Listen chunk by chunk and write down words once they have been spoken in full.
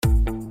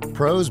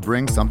Pros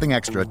bring something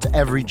extra to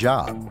every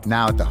job.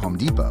 Now at the Home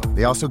Depot,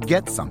 they also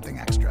get something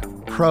extra.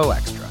 Pro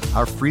Extra,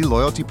 our free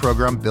loyalty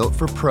program built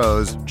for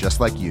pros just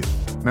like you.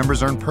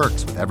 Members earn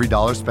perks with every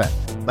dollar spent,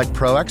 like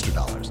Pro Extra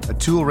Dollars, a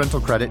tool rental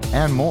credit,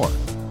 and more.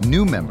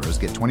 New members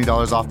get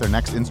 $20 off their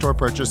next in-store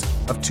purchase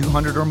of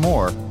 $200 or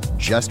more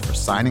just for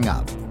signing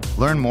up.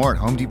 Learn more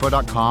at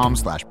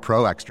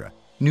homedepot.com/Pro Extra.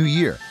 New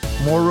year,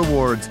 more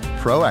rewards,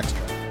 Pro Extra,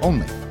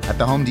 only at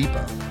the Home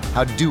Depot.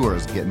 How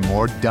doers get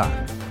more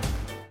done.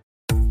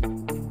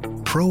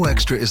 Pro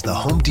Extra is the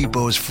Home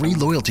Depot's free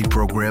loyalty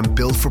program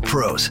built for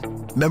pros.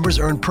 Members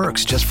earn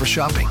perks just for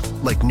shopping,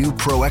 like new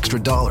Pro Extra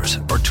Dollars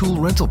or tool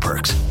rental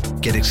perks.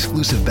 Get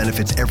exclusive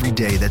benefits every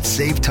day that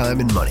save time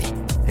and money.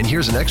 And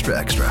here's an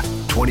extra,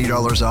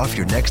 $20 off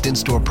your next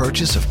in-store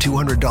purchase of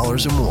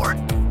 $200 or more,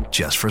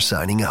 just for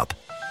signing up.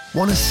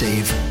 Want to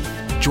save?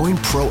 Join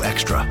Pro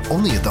Extra,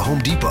 only at the Home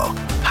Depot.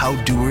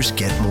 How doers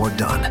get more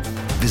done.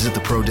 Visit the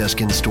Pro Desk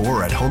in-store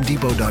or at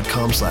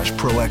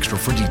homedepot.com/Pro Extra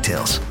for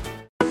details.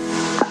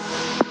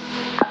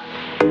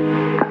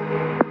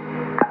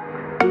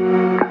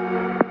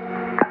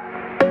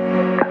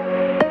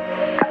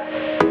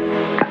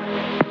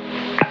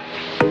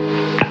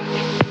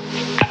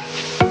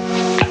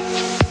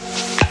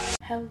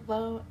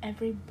 Hello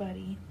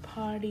everybody,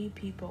 party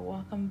people.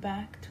 Welcome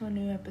back to a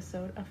new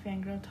episode of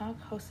Fangirl Talk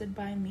hosted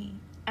by me,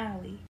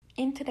 Allie.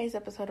 In today's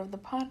episode of the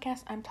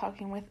podcast, I'm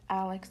talking with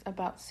Alex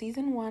about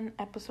Season 1,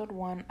 Episode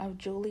 1 of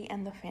Julie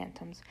and the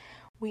Phantoms.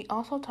 We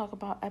also talk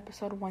about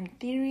Episode 1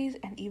 theories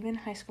and even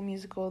High School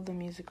Musical,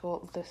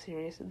 the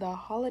series, the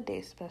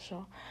holiday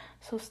special.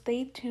 So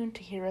stay tuned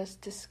to hear us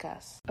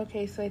discuss.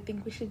 Okay, so I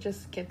think we should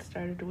just get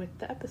started with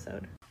the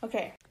episode.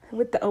 Okay,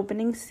 with the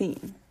opening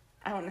scene.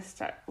 I want to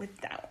start with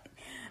that one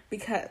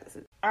because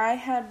I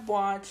had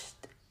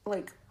watched,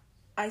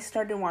 I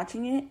started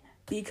watching it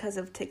because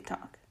of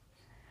TikTok,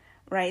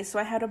 right? So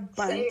I had a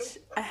bunch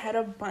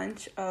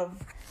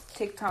of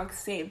TikToks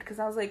saved because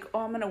I was like, oh,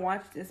 I'm going to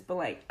watch this, but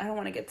I don't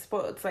want to get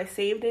spoiled. So I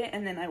saved it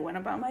and then I went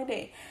about my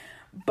day.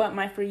 But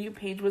my For You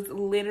page was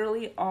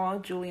literally all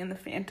Julie and the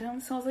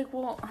Phantom. So I was like,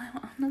 well,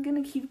 I'm not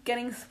going to keep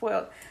getting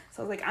spoiled.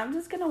 So I was like, I'm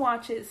just going to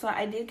watch it. So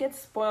I did get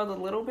spoiled a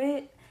little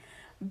bit,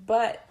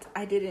 but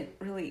I didn't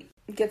really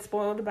get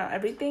spoiled about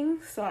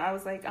everything. So I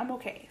was like, I'm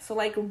okay. So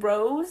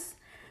Rose,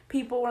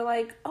 people were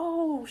like,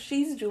 oh,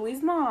 she's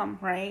Julie's mom,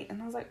 right? And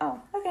I was like,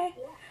 oh, okay.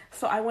 Yeah.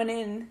 So I went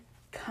in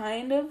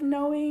kind of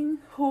knowing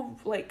who,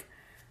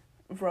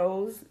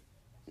 Rose,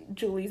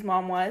 Julie's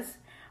mom was,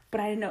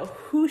 but I didn't know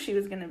who she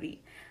was going to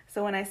be.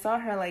 So when I saw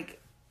her,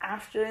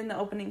 after in the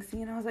opening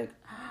scene, I was like,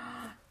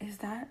 oh, is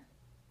that,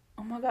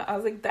 oh my God. I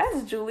was like,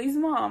 that's Julie's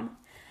mom.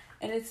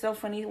 And it's so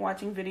funny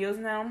watching videos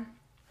now.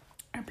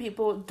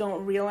 People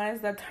don't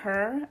realize that's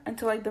her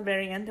until the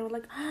very end. They were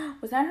like, oh,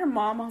 was that her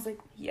mom? I was like,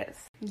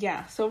 yes.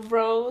 Yeah, so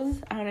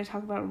Rose, I want to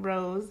talk about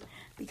Rose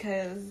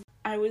because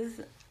I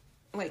was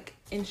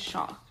in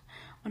shock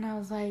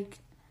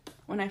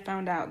when I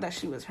found out that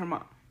she was her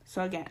mom.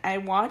 So again, I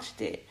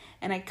watched it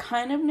and I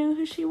kind of knew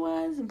who she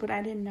was, but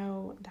I didn't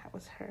know that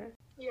was her.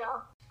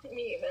 Yeah,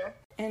 me either.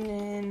 And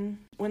then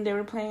when they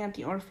were playing at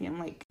the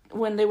Orpheum,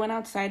 when they went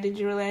outside, did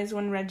you realize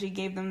when Reggie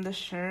gave them the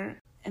shirt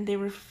and they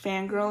were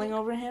fangirling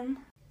over him?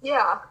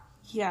 Yeah.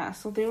 Yeah,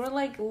 so they were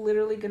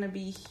literally gonna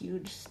be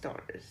huge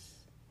stars.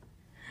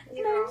 Yeah.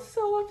 And I was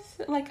so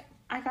upset.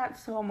 I got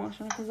so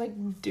emotional because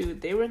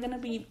dude, they were gonna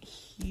be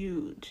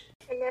huge.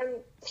 And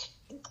then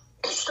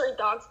Street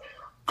Dogs.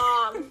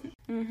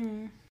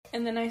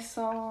 And then I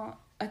saw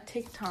a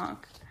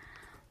TikTok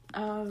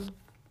of,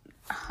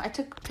 I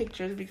took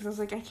pictures because I was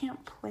like, I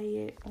can't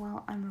play it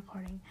while I'm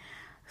recording.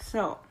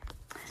 So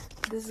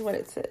this is what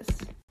it says.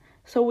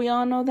 So we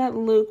all know that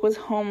Luke was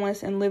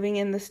homeless and living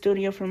in the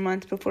studio for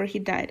months before he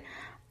died.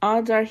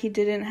 Odds are he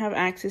didn't have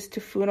access to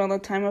food all the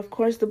time. Of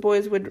course, the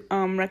boys would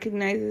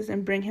recognize this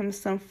and bring him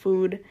some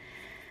food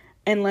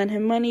and lend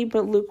him money,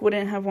 but Luke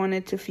wouldn't have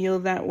wanted to feel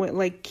that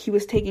way, he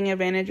was taking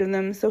advantage of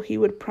them. So he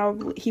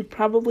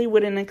probably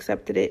wouldn't have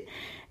accepted it,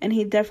 and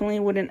he definitely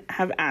wouldn't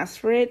have asked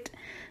for it.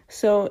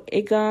 So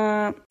it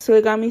got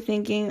me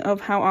thinking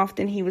of how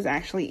often he was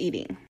actually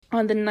eating.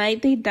 On the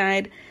night they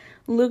died,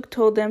 Luke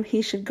told them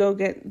they should go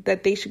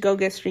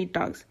get street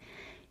dogs.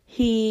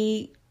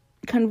 He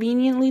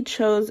conveniently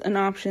chose an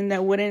option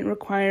that wouldn't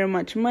require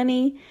much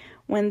money.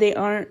 When they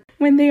are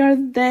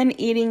then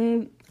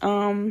eating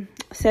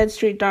said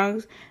street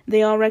dogs,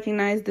 they all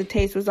recognize the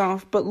taste was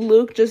off, but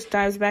Luke just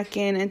dives back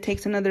in and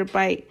takes another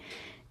bite.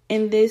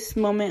 In this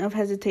moment of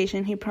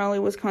hesitation, he probably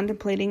was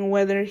contemplating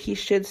whether he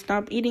should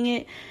stop eating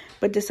it,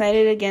 but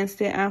decided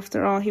against it.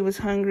 After all, he was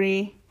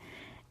hungry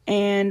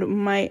and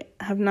might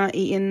have not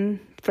eaten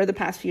for the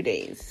past few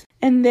days.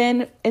 And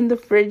then in the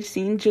fridge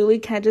scene, Julie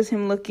catches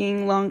him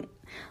looking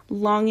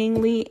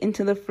longingly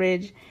into the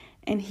fridge,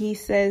 and he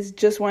says,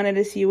 just wanted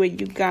to see what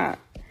you got.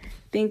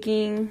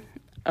 Thinking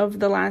of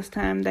the last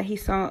time that he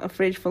saw a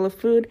fridge full of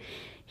food,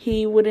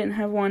 he wouldn't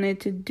have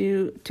wanted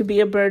to be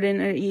a burden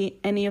or eat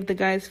any of the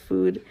guys'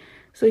 food.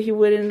 So he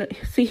wouldn't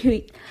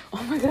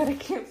oh my God, I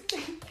can't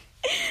say.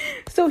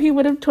 So he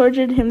would have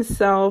tortured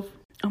himself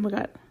Oh my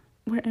god,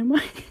 where am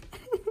I?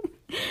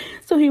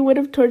 So he would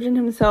have tortured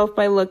himself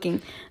by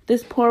looking.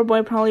 This poor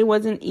boy probably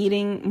wasn't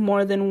eating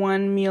more than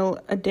one meal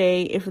a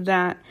day, if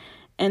that,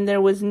 and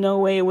there was no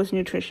way it was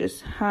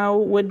nutritious. How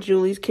would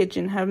Julie's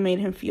kitchen have made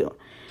him feel?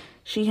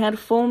 She had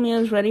full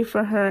meals ready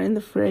for her in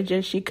the fridge,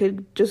 and she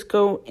could just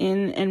go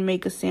in and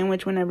make a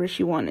sandwich whenever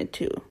she wanted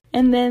to.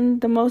 And then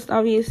the most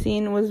obvious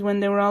scene was when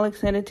they were all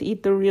excited to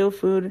eat the real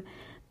food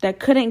that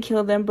couldn't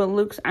kill them, but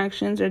Luke's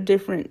actions are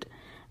different.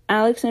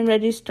 Alex and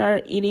Reggie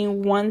start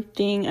eating one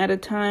thing at a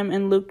time,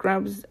 and Luke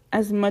grabs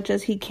as much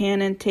as he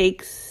can and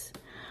takes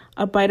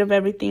a bite of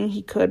everything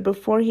he could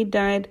before he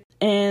died.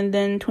 And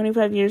then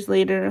 25 years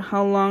later,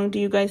 how long do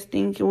you guys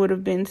think it would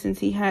have been since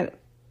he had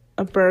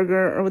a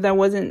burger or that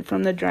wasn't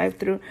from the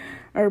drive-thru,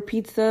 or a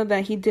pizza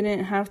that he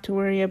didn't have to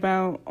worry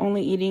about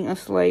only eating a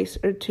slice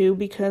or two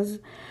because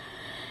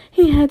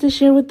he had to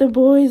share with the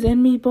boys,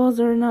 and meatballs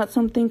are not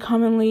something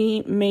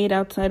commonly made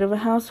outside of a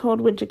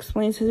household, which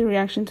explains his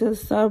reaction to the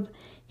sub.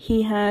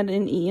 He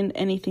hadn't eaten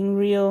anything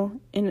real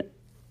in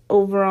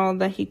overall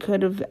that he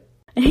couldn't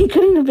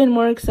have been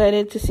more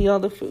excited to see all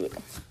the food.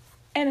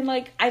 And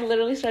like, I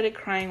literally started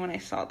crying when I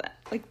saw that.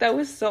 Like, that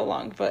was so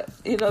long, but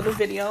the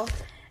video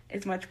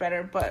is much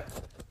better. But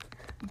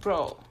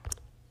bro,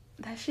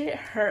 that shit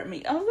hurt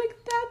me. I was like,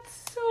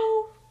 that's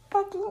so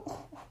fucking...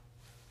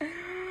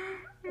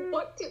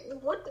 What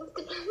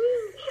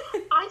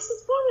I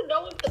just want to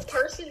know if the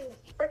person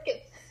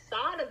freaking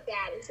thought of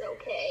that is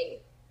okay.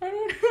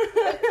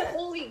 Like,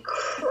 holy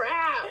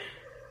crap.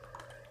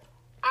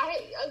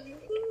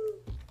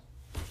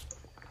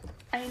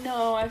 I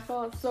know, I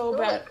felt so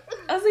bad.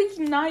 I was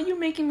like, now you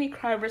making me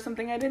cry over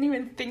something I didn't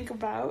even think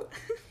about.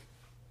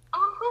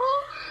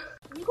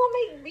 You gonna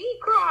make me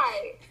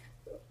cry.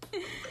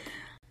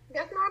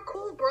 That's not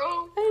cool,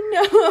 bro. I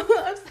know,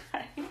 I'm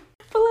sorry.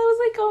 But I was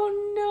like, oh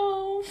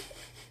no.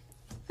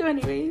 So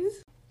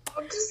anyways.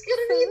 I'm just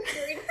gonna need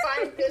 3 to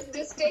 5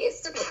 business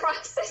days to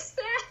process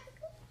that.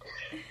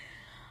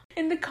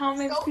 In the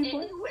comments,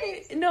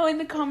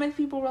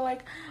 people were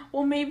like,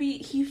 well, maybe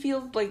he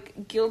feels,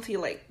 like, guilty,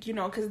 like,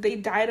 because they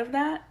died of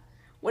that.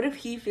 What if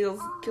he feels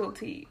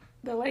guilty?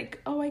 They're like,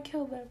 oh, I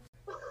killed them.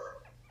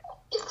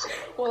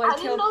 Well, I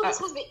didn't know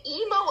this was the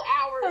emo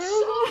hour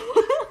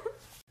show.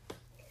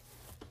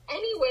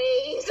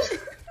 Anyways.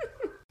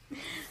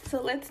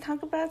 So let's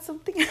talk about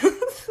something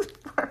else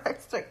before I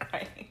start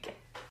crying again.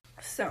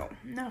 So,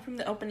 now from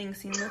the opening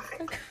scene, let's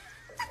talk...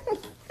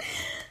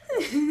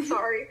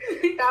 Sorry,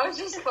 that was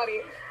just funny.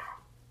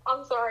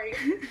 I'm sorry.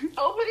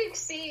 Opening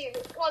scene,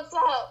 what's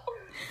up?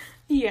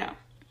 Yeah.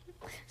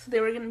 So they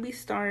were going to be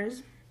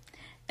stars,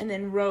 and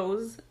then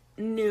Rose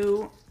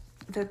knew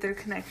that their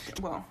connection...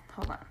 Well,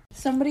 hold on.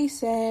 Somebody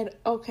said,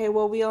 okay,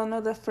 well, we all know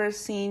the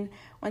first scene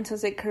when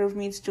Sunset Curve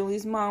meets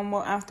Julie's mom.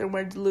 Well,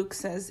 afterwards, Luke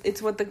says,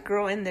 it's what the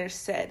girl in there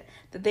said,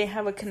 that they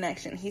have a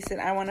connection. He said,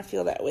 I want to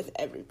feel that with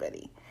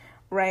everybody.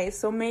 Right?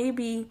 So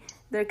maybe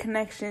their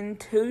connection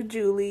to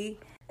Julie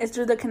is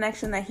through the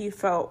connection that he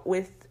felt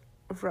with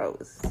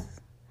Rose.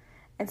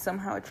 And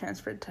somehow it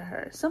transferred to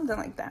her. Something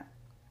like that.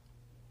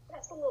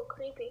 That's a little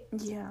creepy.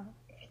 Yeah.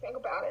 If you think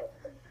about it.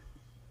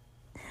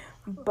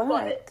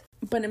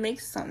 But it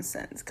makes some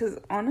sense. Because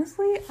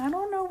honestly, I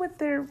don't know what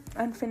their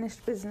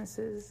unfinished business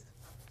is.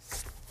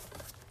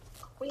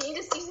 We need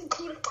a season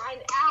 2 to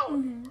find out.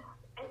 Mm-hmm.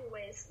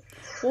 Anyways.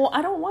 Well,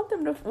 I don't want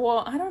them to...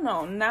 Well, I don't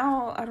know.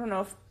 Now, I don't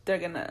know if they're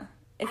gonna...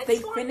 If they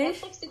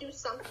finish... Netflix to do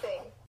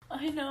something.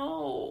 I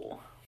know.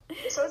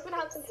 The show's been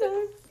out since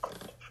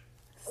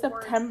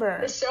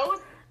September. The show is...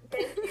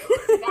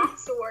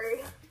 That's the word.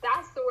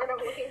 That's the word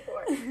I'm looking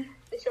for.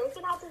 The show's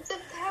been out since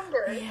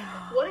September.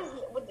 Yeah.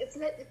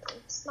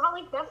 It's not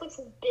like Netflix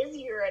is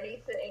busy or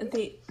anything.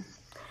 They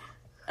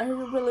are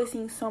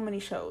releasing so many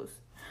shows.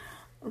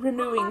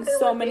 Renewing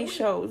so many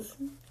shows.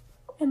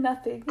 And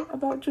nothing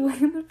about Julie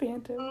and the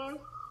Phantom. Mm.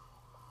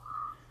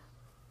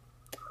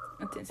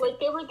 That's insane.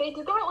 Like, they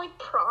did that, like,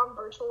 prom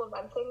virtual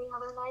event thing the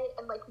other night,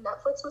 and, like,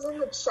 Netflix was in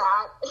the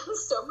chat, and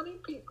so many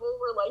people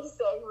were, like,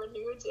 saying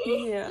renew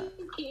JP. Yeah.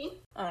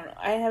 I don't know.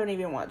 I haven't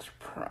even watched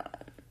prom.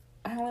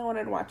 I only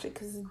wanted to watch it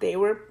because they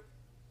were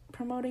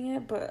promoting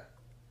it, but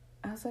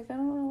I was like, I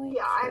don't really...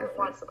 Yeah, I haven't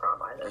watched the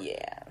prom either.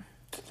 Yeah.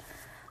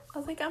 I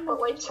was like, But,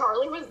 like,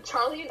 Charlie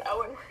and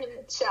Owen were in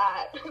the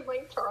chat, and,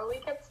 like,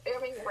 Charlie kept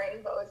spamming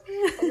rainbows,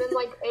 and then,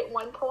 like, at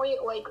one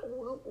point, like,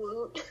 woot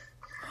woot.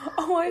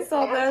 Oh, I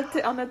saw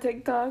that on the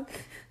TikTok.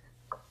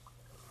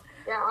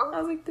 Yeah. I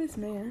was like, this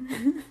man.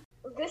 Shit.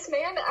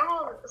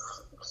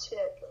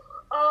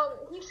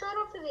 He showed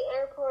up to the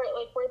airport,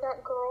 like, where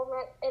that girl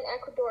met in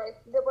Ecuador,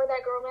 where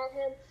that girl met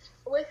him,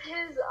 with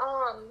his,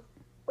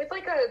 with,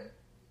 like, a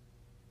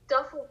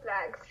duffel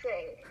bag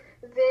thing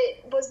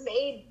that was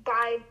made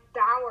by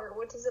Bauer,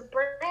 which is a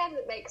brand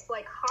that makes,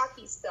 like,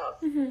 hockey stuff.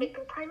 Mm-hmm.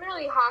 Like,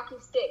 primarily hockey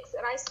sticks.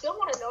 And I still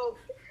want to know,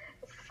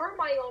 for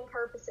my own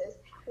purposes,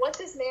 what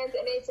this man's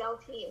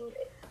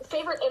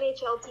favorite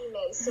NHL team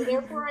is, so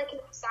therefore I can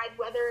decide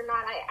whether or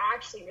not I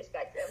actually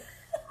respect him.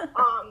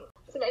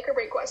 It's a make or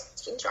break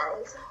question,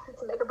 Charles.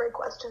 It's a make or break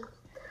question.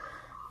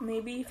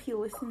 Maybe if he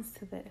listens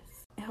to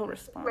this, he'll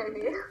respond.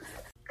 Maybe.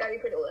 That'd be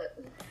pretty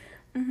lit.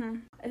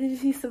 Mm-hmm. Did you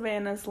see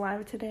Savannah's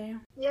live today?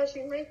 Yeah,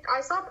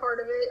 I saw part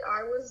of it.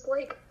 I was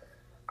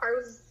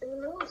in the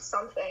middle of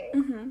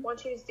something when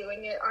she was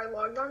doing it. I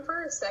logged on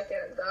for a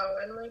second, though,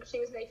 and, like, she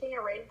was making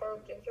a rainbow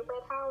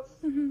gingerbread house.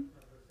 Mm-hmm.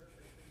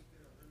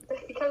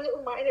 Because it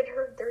reminded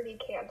her of Dirty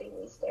Candy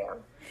we stand.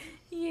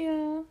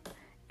 Yeah.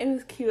 It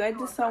was cute. I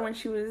just saw when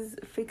she was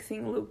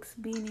fixing Luke's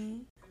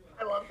beanie.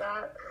 I love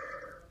that.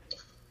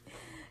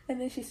 And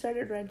then she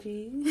started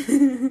Reggie.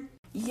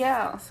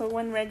 Yeah, so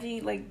when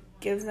Reggie, like,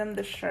 gives them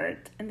the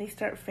shirt and they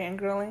start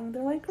fangirling,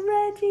 they're like,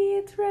 Reggie,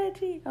 it's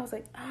Reggie. I was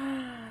like,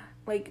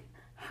 like,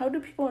 how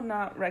do people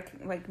not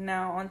like,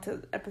 now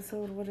onto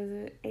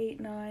episode, 8,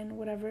 9,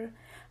 whatever.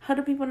 How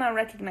do people not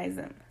recognize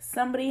them?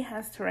 Somebody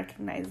has to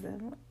recognize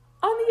them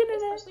on the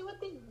internet. Especially with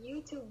the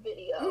YouTube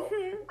video.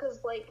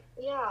 Because, like,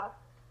 yeah.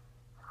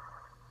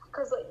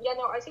 Because, like, yeah,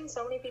 no, I've seen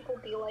so many people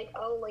be like,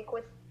 oh, like,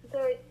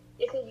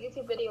 if a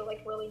YouTube video,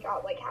 like, really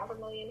got, like,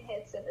 500,000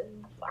 hits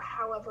and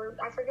however,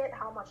 I forget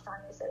how much time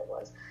they said it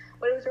was,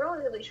 but it was a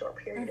relatively short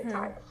period of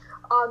time,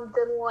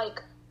 then,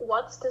 like,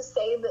 what's to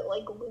say that,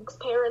 like, Luke's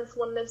parents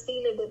wouldn't have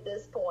seen it at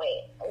this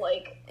point?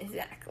 Like...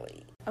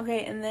 Exactly.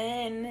 Okay, and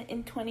then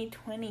in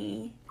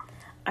 2020,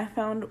 I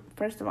found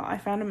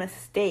a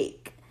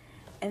mistake.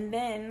 And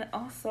then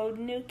also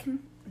Nick can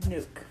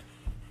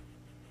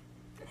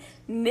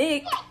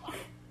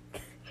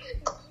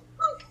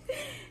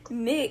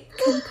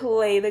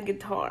play the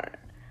guitar.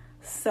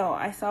 So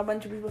I saw a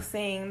bunch of people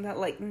saying that,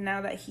 like,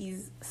 now that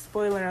he's,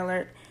 spoiler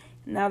alert,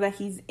 now that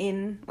he's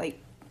in, like,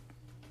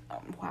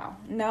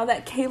 now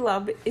that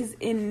Caleb is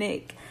in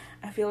Nick,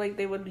 I feel like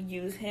they would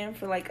use him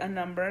for, like, a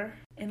number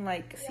in,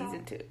 like,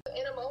 season 2. In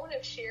a moment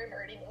of sheer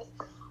nerdiness,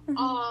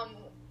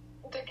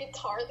 the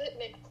guitar that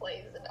Nick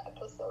plays in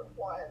episode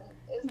 1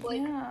 is,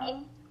 like,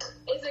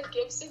 is a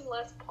Gibson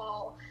Les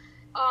Paul.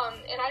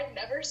 And I've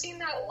never seen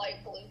that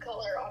light blue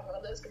color on one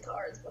of those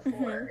guitars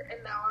before.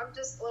 And now I'm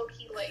just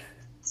low-key like,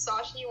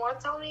 Sasha, you want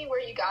to tell me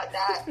where you got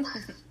that?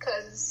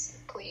 Because,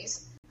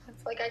 please.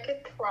 Like, I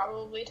could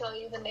probably tell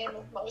you the name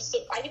of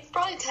I could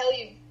probably tell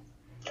you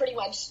pretty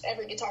much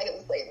every guitar that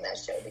was played in that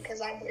show because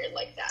I'm weird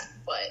like that,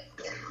 but...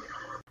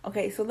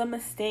 Okay, so the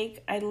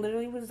mistake, I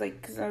literally was like,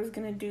 because I was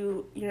going to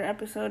do your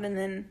episode and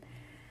then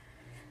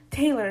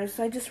Taylor's,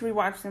 so I just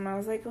rewatched them. I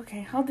was like,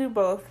 okay, I'll do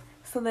both.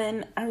 So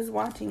then I was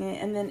watching it,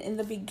 and then in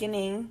the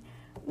beginning,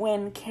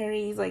 when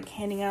Carrie's, like,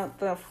 handing out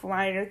the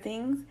flyer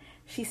things,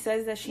 she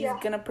says that she's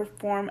going to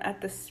perform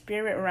at the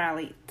Spirit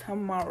Rally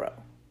tomorrow.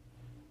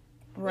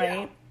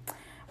 Right? Yeah.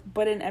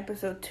 But in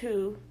episode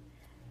 2,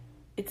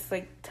 it's,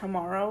 like,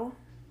 tomorrow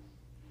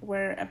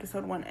where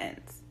episode 1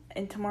 ends.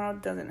 And tomorrow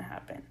doesn't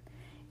happen.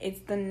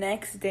 It's the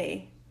next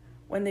day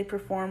when they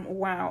perform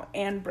Wow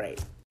and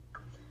Bright.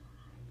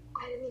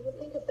 I didn't even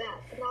think of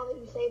that, but now that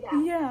you say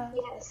that. Yeah.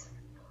 Yes.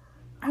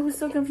 I was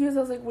so confused. I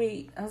was like,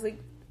 wait. I was like,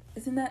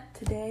 isn't that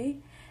today?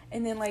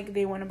 And then, like,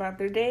 they went about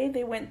their day.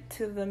 They went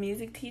to the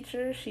music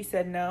teacher. She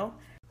said no.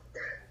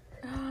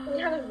 We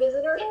have a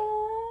visitor.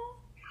 Aww.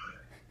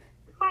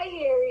 Hi,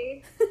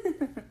 Harry.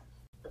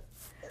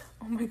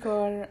 Oh, my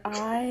God. Her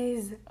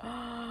eyes.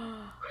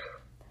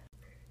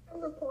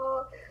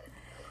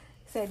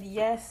 Said,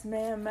 yes,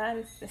 ma'am,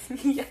 Madison.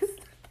 Yes.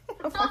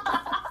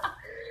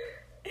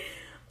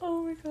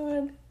 Oh, my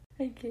God.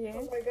 I can't.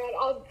 Oh, my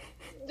God.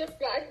 The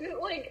fact that,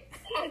 like,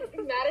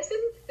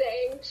 Madison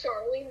saying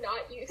Charlie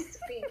not you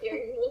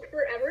speaking will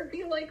forever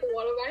be, like,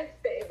 one of my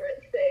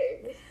favorite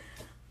things.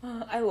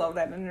 I love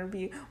that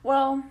interview.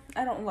 Well,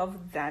 I don't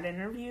love that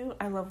interview.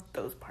 I love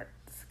those parts.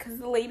 Because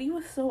the lady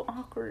was so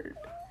awkward.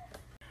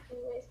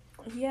 Anyways.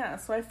 Yeah,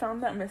 so I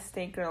found that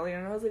mistake earlier,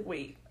 and I was like,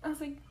 wait. I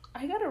was like,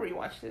 I gotta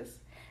rewatch this.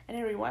 And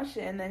I rewatched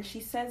it, and then she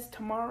says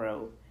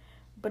tomorrow,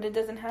 but it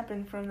doesn't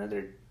happen for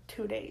another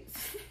 2 days.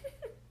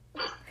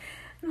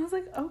 And I was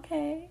like,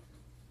 okay.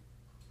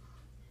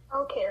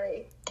 Oh,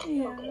 Carrie.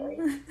 Yeah. Oh,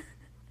 Carrie.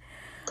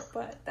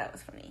 But that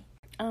was funny.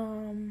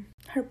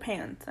 Her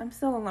pants. I'm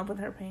still in love with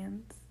her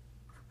pants.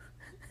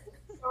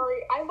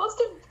 Sorry, I must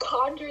have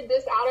conjured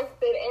this out of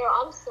thin air.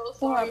 I'm so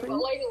sorry, but,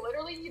 like,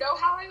 literally, you know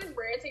how I was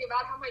ranting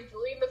about how my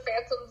Julie and the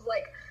Phantoms,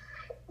 like,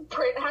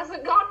 print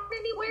hasn't gone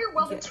anywhere?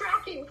 Well, the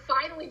tracking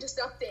finally just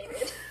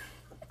updated.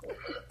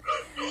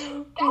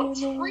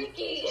 That's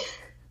freaky.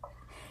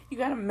 You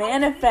gotta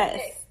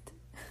manifest.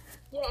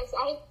 Yes,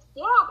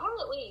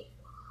 apparently.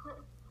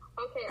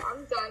 Okay,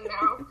 I'm done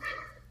now.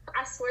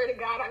 I swear to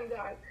God, I'm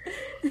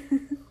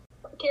done.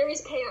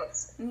 Carrie's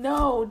pants.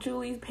 No,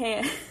 Julie's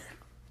pants.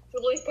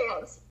 Julie's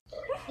pants.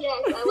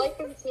 Yes, I like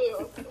them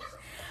too.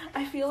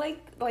 I feel like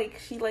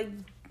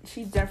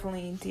she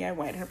definitely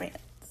DIY'd her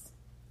pants.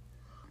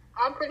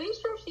 I'm pretty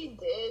sure she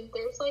did.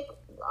 There's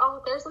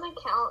an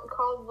account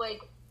called,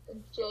 like,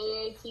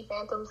 JAT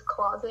Phantom's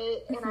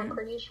Closet, and I'm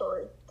pretty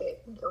sure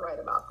that you're right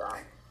about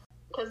that.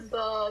 Because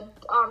the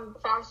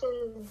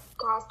fashion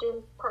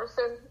costume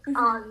person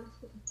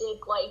did,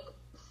 like,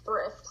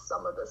 thrift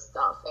some of the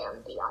stuff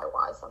and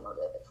DIY some of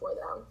it for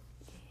them.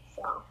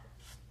 So,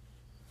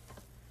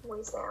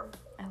 we stand.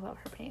 I love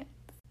her pants.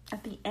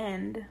 At the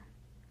end,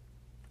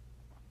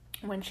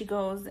 when she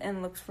goes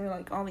and looks for,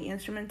 like, all the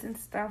instruments and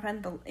stuff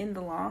and in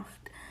the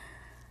loft,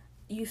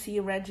 you see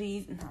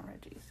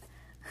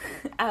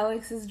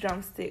Alex's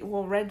drumstick,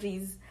 well,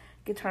 Reggie's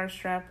guitar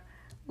strap,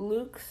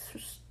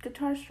 Luke's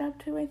guitar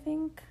strap too, I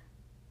think.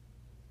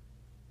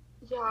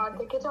 Yeah,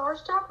 the guitar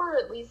strap, or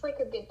at least, like,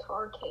 a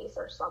guitar case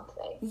or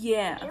something.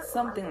 Yeah,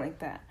 something like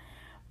that.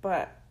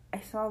 But I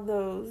saw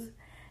those,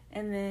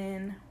 and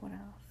then, what else?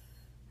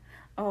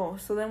 Oh,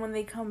 so then when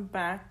they come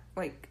back,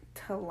 like,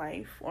 to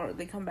life, or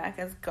they come back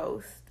as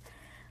ghosts,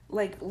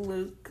 like,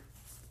 Luke,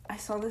 I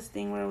saw this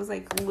thing where it was,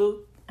 like,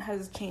 Luke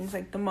has changed,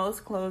 like, the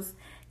most clothes,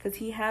 because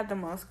he had the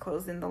most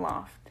clothes in the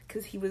loft,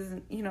 because he was,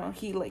 you know,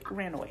 he, like,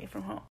 ran away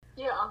from home.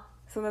 Yeah.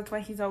 So that's why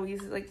he's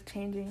always, like,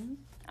 changing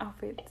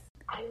outfits.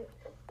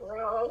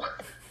 Bro.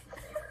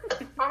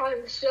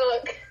 I'm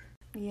shook.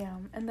 Yeah,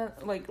 and then,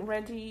 like,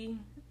 Reggie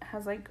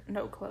has, like,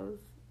 no clothes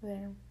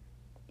there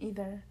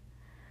either.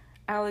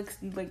 Alex,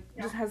 like,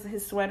 just has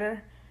his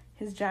sweater,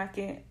 his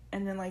jacket,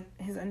 and then, like,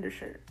 his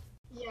undershirt.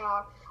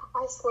 Yeah,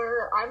 I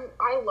swear,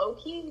 I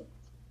low-key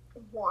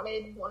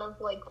wanted one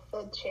of, like,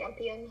 the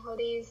champion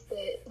hoodies,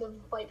 the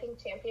light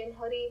pink champion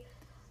hoodie,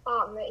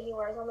 that he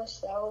wears on the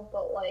show,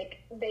 but,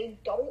 like,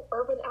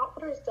 Urban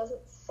Outfitters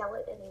doesn't sell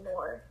it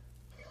anymore.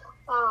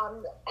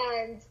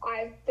 And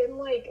I've been,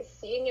 like,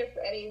 seeing if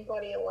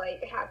anybody,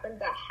 like, happened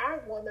to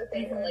have one that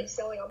they were, like,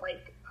 selling on,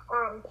 like,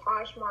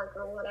 Poshmark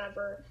or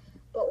whatever.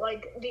 But,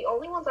 like, the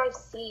only ones I've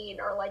seen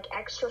are, like,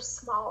 extra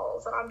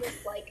smalls. And I'm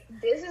just like,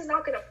 this is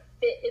not going to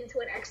fit into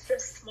an extra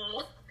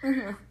small.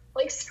 Mm-hmm.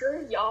 Like,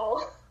 screw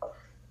y'all.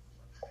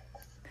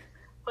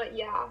 But,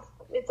 yeah,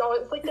 it's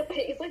like the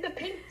pink,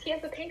 he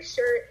has the pink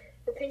shirt,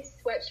 the pink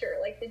sweatshirt,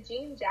 like, the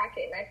jean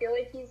jacket. And I feel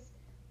like he's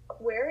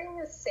wearing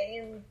the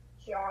same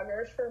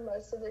joggers for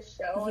most of the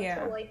show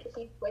until, like,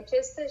 he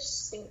switches to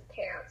suit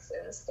pants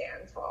and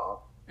stand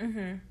tall.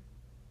 Mm-hmm.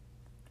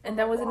 And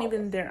that wasn't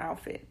even their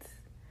outfits.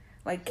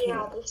 Like,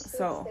 yeah, the suits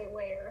they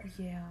wear.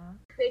 Yeah.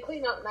 They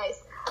clean up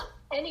nice.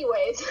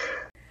 Anyways,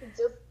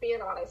 just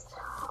being honest.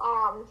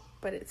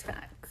 But it's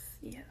facts.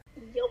 Yeah.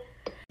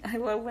 Yep. I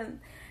love when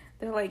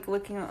they're, like,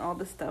 looking at all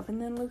the stuff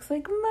and then looks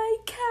like my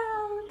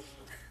couch.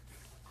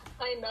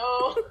 I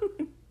know.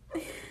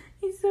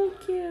 He's so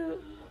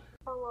cute.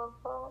 I love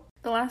that.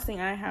 The last thing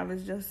I have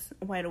is just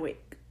wide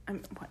awake.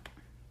 What?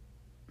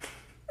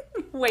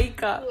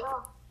 Wake up.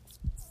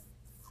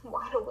 Yeah.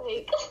 Wide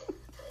awake.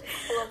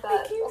 I love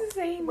that. I keep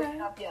saying Wake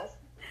that. up, yes.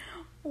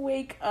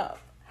 Wake up.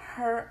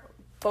 Her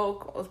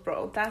vocals,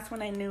 bro. That's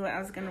when I knew I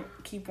was gonna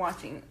keep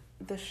watching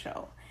the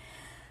show.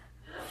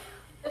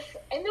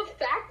 And the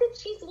fact that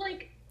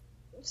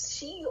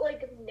she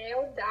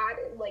nailed that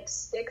in, like,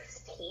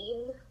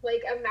 16.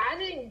 Like,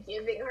 imagine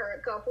giving her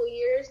a couple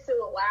years to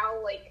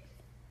allow, like,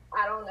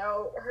 I don't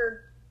know,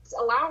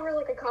 allow her,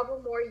 like, a couple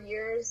more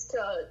years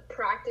to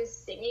practice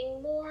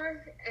singing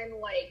more, and,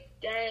 like,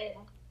 dang.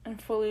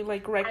 And fully,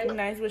 like,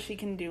 recognize what she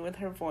can do with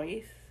her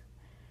voice.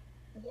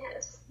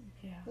 Yes.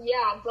 Yeah.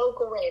 Yeah,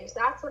 vocal range.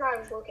 That's what I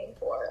was looking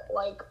for.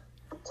 Like,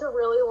 to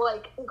really,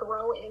 like,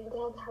 grow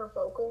into her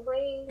vocal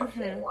range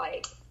and,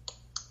 like,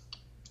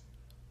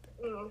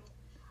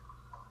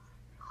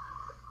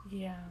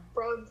 Yeah.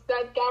 Bro,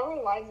 that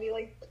reminds me,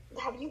 like,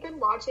 have you been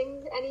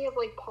watching any of,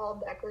 like, Paul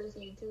Becker's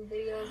YouTube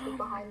videos, the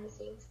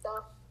behind-the-scenes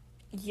stuff?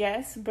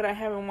 Yes, but I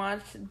haven't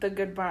watched The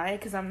Goodbye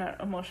because I'm not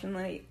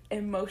emotionally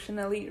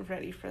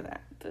ready for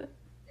that.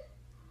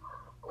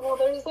 Well,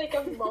 there's, like,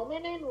 a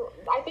moment in,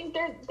 I think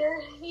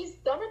he's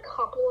done a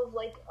couple of,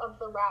 like, of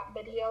the rap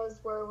videos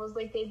where it was,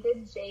 like, they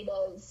did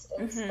Jada's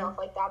and stuff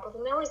like that, but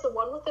then there was the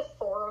one with the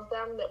 4 of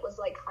them that was,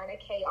 like, kind of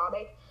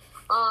chaotic.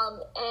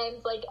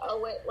 And, like,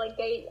 Owen, like,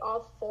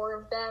 all 4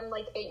 of them,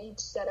 like, they each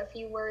said a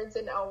few words,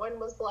 and Owen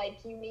was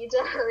like, you need to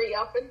hurry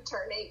up and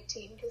turn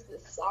 18, because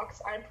this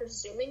sucks. I'm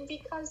presuming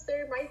because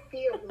there might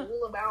be a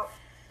rule about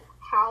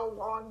how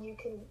long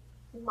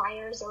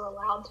minors are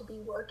allowed to be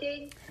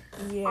working.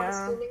 Yeah. I'm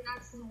assuming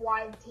that's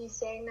why he's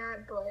saying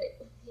that, but,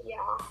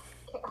 yeah.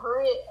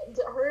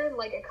 Her in,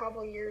 like, a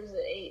couple years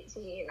at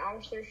 18,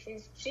 I'm sure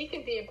she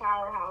could be a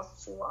powerhouse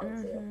if she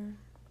wanted to.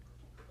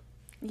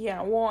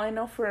 Yeah, well, I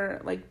know for,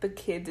 like, the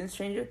kids in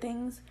Stranger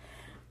Things,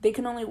 they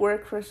can only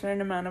work for a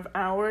certain amount of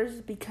hours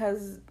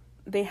because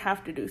they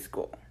have to do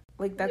school.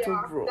 Like, that's a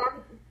rule.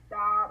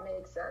 That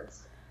makes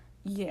sense.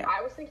 Yeah.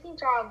 I was thinking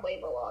child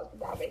labor laws, but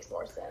that makes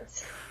more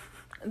sense.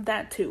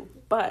 That too,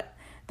 but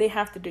they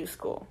have to do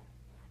school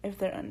if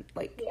they're,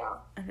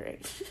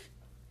 underage.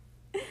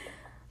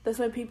 That's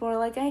why people are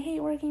like, I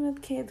hate working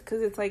with kids,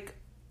 because it's, like,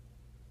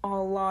 a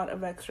lot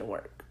of extra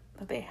work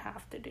that they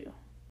have to do.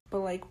 But,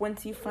 like,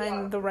 once you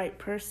find the right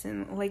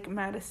person, like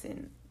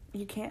Madison,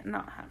 you can't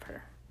not have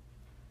her.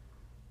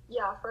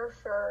 Yeah, for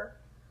sure.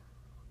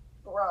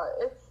 Bruh,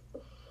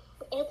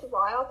 it's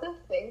wild to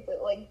think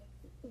that, like,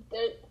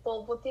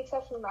 with the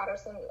exception of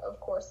Madison, of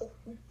course,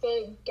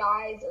 the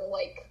guys are,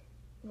 like,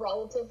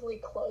 relatively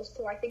close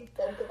to, I think,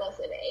 both of us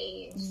in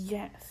age.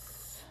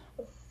 Yes.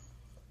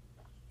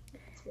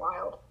 It's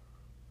wild.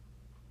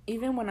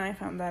 Even when I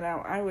found that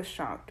out, I was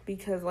shocked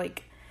because,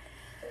 like,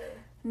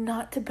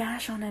 not to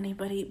bash on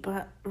anybody,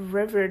 but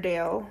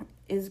Riverdale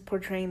is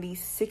portraying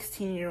these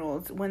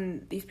 16-year-olds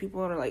when these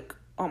people are, like,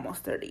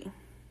 almost 30.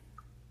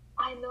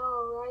 I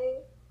know, right?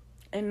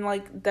 And,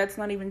 like, that's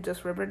not even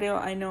just Riverdale.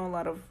 I know a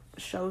lot of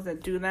shows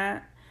that do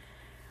that.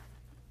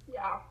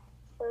 Yeah,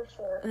 for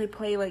sure. They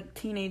play, like,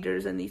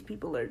 teenagers, and these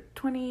people are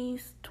 20,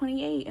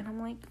 28, and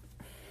I'm like,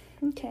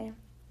 okay.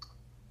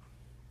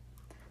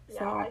 Yeah,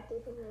 So, I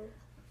feel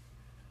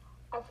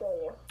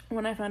you.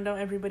 when I found out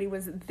everybody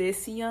was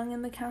this young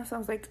in the cast, I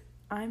was like,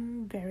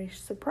 I'm very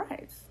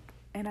surprised,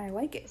 and I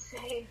like it.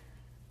 Same.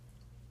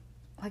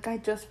 Like, I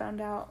just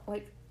found out,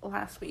 like,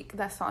 last week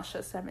that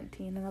Sasha's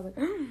 17, and I was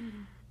like,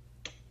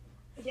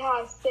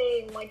 Yeah,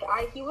 same. Like,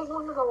 he was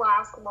one of the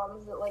last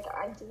ones that, like,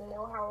 I didn't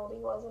know how old he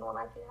was, and when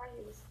I figured out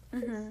he was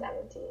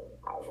 17,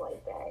 I was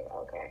like, dang,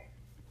 okay.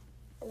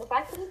 And the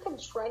fact that he can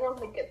shred on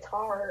the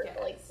guitar,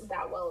 like,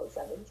 that well at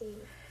 17.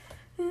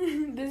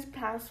 This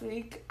past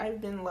week,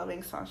 I've been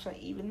loving Sasha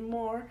even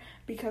more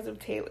because of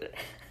Taylor.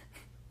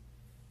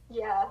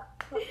 Yeah,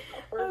 for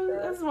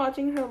sure. I was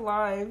watching her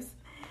lives,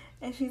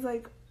 and she's,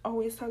 like,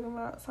 always talking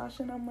about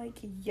Sasha, and I'm like,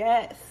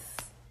 yes.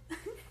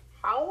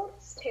 How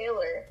old's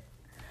Taylor?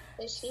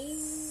 Is she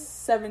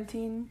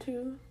 17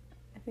 too,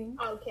 I think.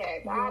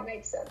 Okay, that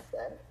makes sense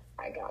then.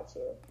 I got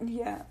you.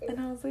 Yeah, and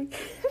I was like,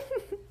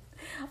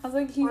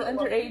 he's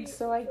underage,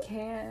 so I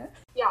can't.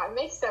 Yeah, it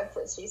makes sense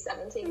that she's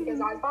 17 because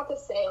I was about to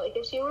say, like,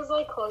 if she was,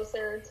 like,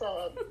 closer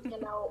to,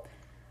 you know,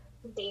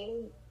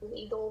 being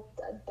legal,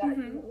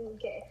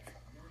 okay.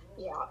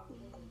 Yeah.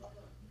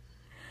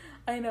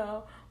 I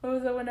know. What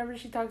was it? Whenever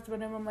she talks about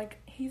him, I'm like,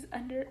 he's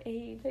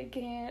underage. I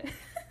can't.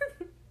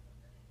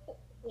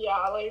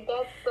 Yeah, like,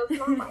 that's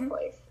not my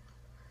place.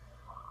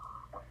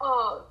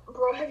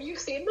 Bro, have you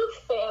seen the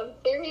fan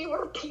theory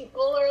where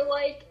people are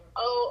like,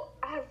 oh,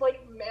 I have,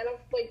 like,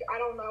 I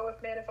don't know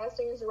if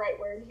manifesting is the right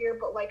word here,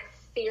 but, like,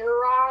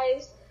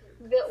 theorized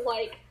that,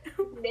 like,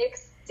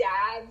 Nick's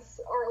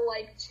dads are,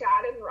 like,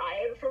 Chad and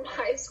Ryan from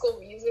High School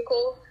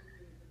Musical.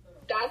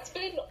 That's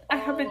been all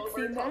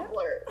over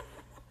Tumblr.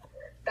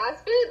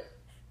 That's been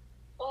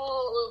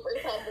all over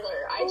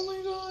Tumblr. Oh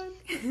my god.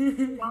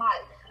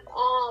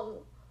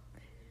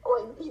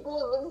 Like,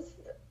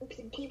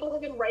 people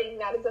have been writing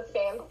that as a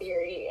fan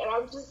theory, and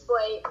I'm just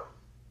like,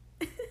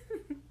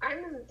 I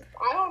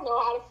don't know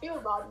how to feel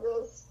about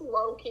this,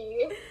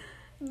 low-key.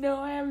 No,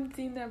 I haven't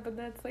seen that, but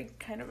that's, like,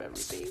 kind of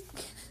everything.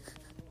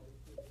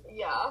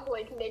 Yeah,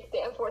 like Nick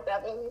Danforth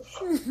Evans.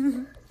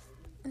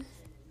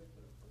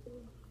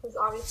 Because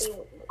honestly,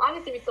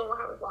 we still don't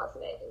have his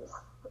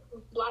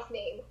last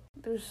name.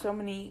 There's so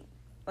many,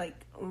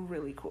 like,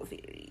 really cool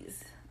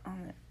theories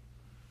on it.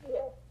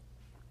 Yeah.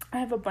 I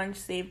have a bunch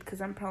saved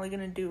because I'm probably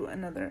going to do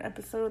another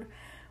episode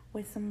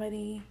with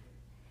somebody,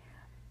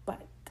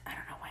 but I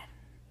don't know when.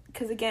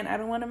 Because, again, I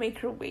don't want to make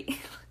her wait,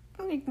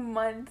 like,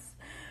 months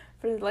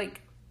for,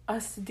 like,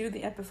 us to do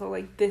the episode,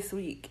 like, this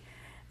week.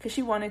 Because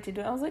she wanted to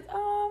do it. I was like,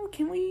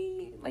 can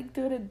we, like,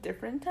 do it a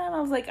different time?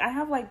 I was like, I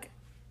have, like,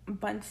 a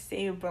bunch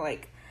saved, but,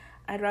 like,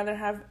 I'd rather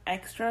have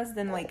extras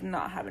than, like,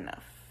 not have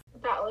enough.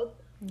 Valid.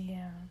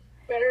 Yeah.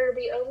 Better to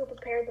be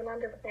over-prepared than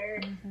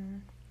under-prepared. Mm-hmm.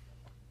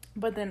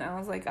 But then I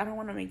was like, I don't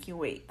want to make you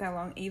wait that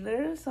long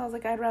either. So I was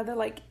like, I'd rather,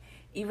 like,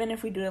 even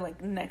if we do it,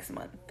 like, next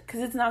month. Because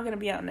it's not going to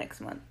be out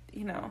next month,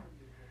 you know.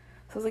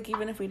 So I was like,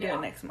 even if we do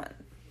it next month,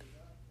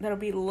 that'll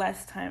be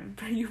less time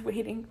for you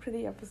waiting for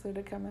the episode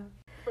to come out.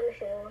 For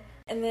sure.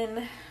 And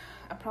then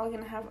I'm probably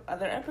going to have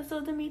other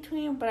episodes in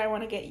between. But I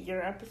want to get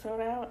your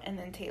episode out and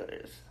then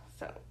Taylor's.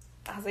 So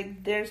I was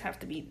like, theirs have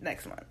to be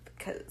next month.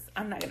 Because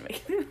I'm not going to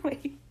make them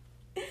wait.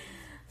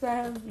 So I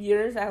have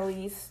yours at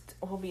least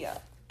will be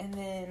up. And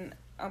then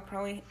I'll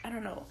probably, I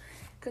don't know,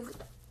 because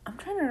I'm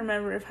trying to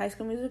remember if High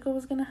School Musical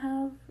was going to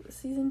have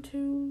season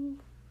 2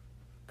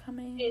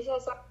 coming. It's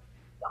just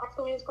High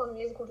School Musical and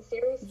Musical the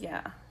series?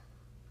 Yeah.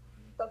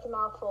 That's a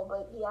mouthful,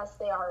 but yes,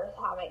 they are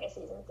having a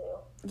season 2.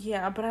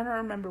 Yeah, but I don't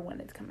remember when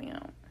it's coming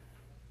out.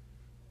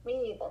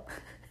 Me neither.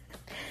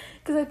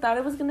 Because I thought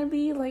it was going to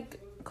be,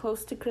 like,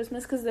 close to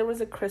Christmas, because there was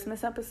a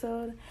Christmas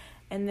episode,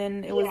 and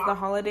then it was the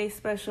holiday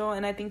special,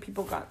 and I think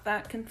people got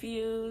that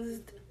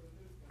confused.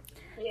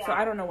 Yeah. So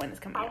I don't know when it's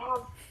coming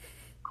out.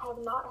 I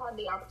have not had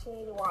the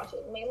opportunity to watch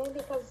it, mainly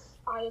because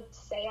I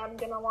say I'm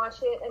gonna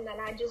watch it, and then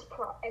I just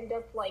end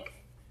up, like,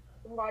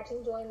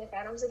 watching Join the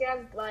Phantoms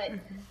again, but,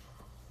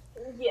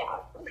 yeah.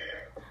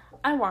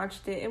 I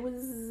watched it. It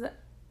was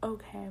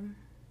okay.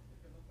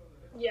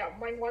 Yeah,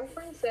 my one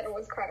friend said it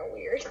was kind of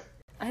weird.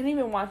 I didn't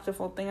even watch the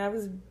full thing. I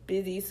was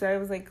busy, so I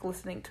was, like,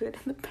 listening to it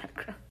in the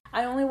background.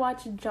 I only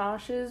watched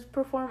Josh's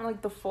performance,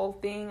 like, the full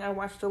thing. I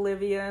watched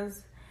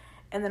Olivia's.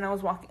 And then I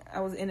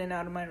was in and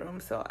out of my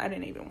room, so I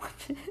didn't even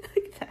watch it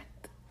like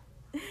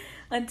that.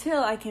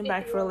 Until I came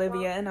back for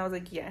Olivia, and I was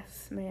like,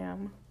 yes,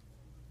 ma'am.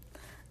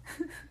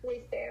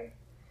 We stand.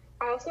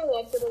 I also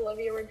love that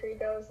Olivia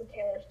Rodrigo is a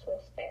Taylor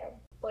Swift fan.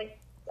 Like,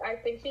 I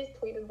think she's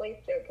tweeted,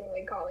 like,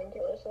 jokingly calling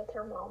Taylor Swift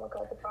her mom a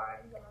couple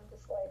times, and I'm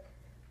just like,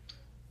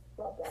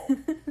 love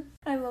that.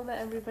 I love that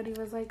everybody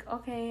was like,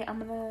 okay, I'm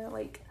gonna,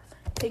 like,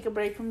 take a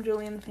break from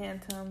Julie and the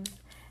Phantoms,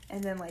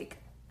 and then, like,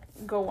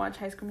 go watch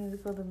High School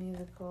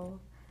Musical,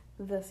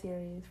 the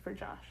series for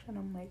Josh. And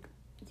I'm like,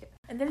 yeah.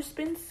 And there's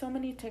been so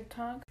many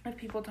TikToks of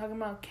people talking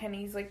about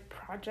Kenny's, like,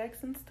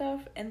 projects and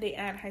stuff, and they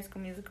add High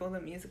School Musical,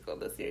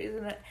 the series,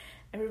 and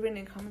everybody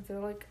in comments are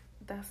like,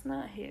 that's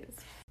not his.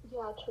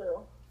 Yeah,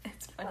 true.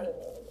 It's funny.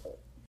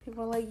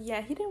 People are like,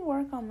 yeah, he didn't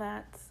work on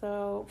that,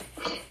 so...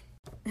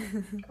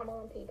 Come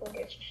on, people,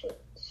 get your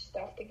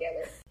stuff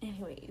together.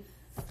 Anyways,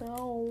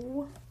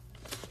 so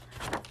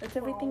that's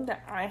everything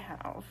that I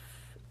have.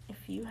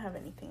 If you have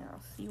anything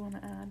else you want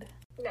to add.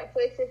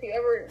 Netflix, if you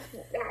ever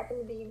happen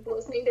to be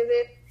listening to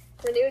this,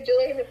 renew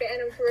Julie and the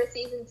Phantom for a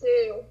season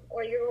 2,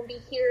 or you're going to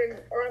be hearing,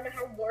 or I'm going to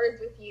have words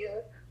with you.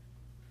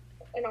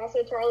 And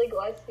also Charlie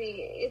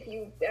Gillespie, if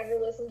you ever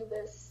listen to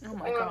this. Oh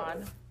my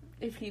God.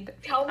 If he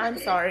I'm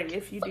sorry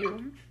if you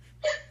do.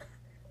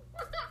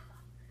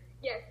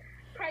 Yes.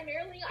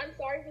 Primarily, I'm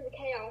sorry for the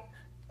chaos.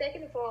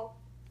 Second of all,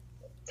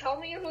 tell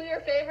me who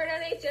your favorite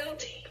NHL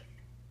team.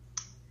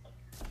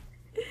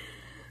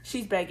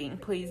 She's begging.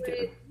 Please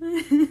do.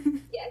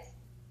 Yes.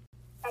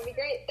 That'd be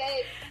great.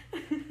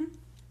 Thanks.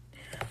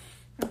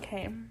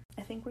 Okay.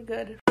 I think we're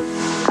good.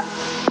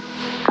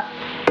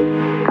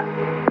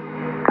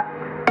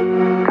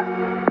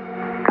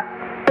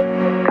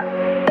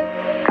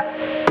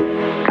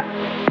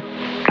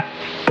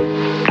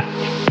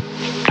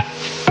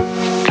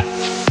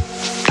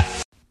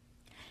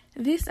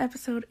 This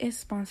episode is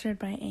sponsored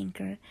by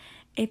Anchor.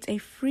 It's a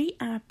free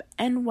app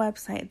and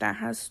website that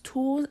has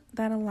tools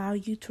that allow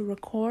you to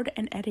record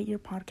and edit your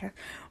podcast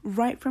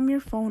right from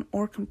your phone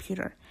or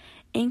computer.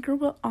 Anchor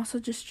will also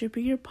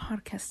distribute your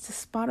podcast to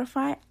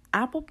Spotify,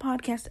 Apple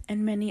Podcasts,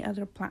 and many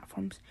other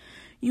platforms.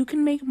 You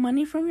can make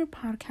money from your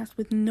podcast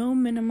with no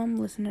minimum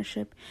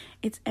listenership.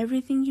 It's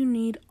everything you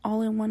need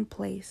all in one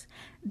place.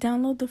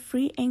 Download the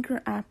free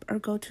Anchor app or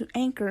go to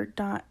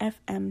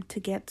anchor.fm to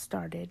get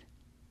started.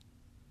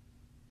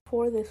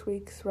 For this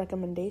week's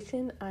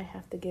recommendation, I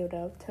have to give it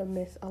up to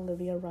Miss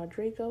Olivia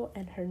Rodrigo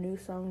and her new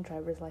song,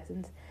 Driver's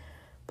License.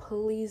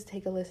 Please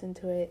take a listen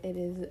to it. It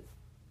is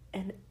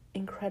an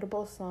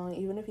incredible song.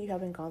 Even if you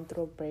haven't gone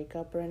through a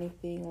breakup or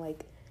anything,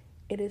 like,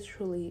 it is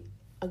truly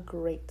a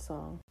great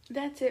song.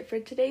 That's it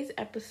for today's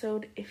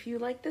episode. If you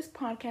like this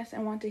podcast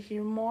and want to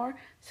hear more,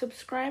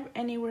 subscribe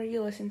anywhere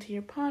you listen to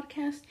your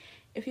podcast.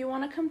 If you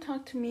want to come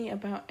talk to me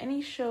about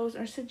any shows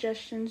or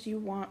suggestions you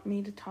want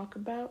me to talk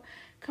about,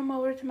 come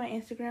over to my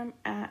Instagram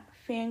at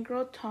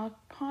Fangirl Talk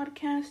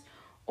Podcast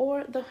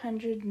or The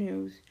 100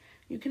 News.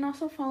 You can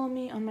also follow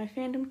me on my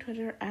fandom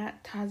Twitter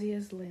at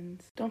Tazia's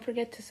Lens. Don't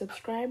forget to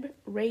subscribe,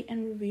 rate,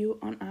 and review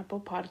on Apple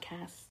Podcasts.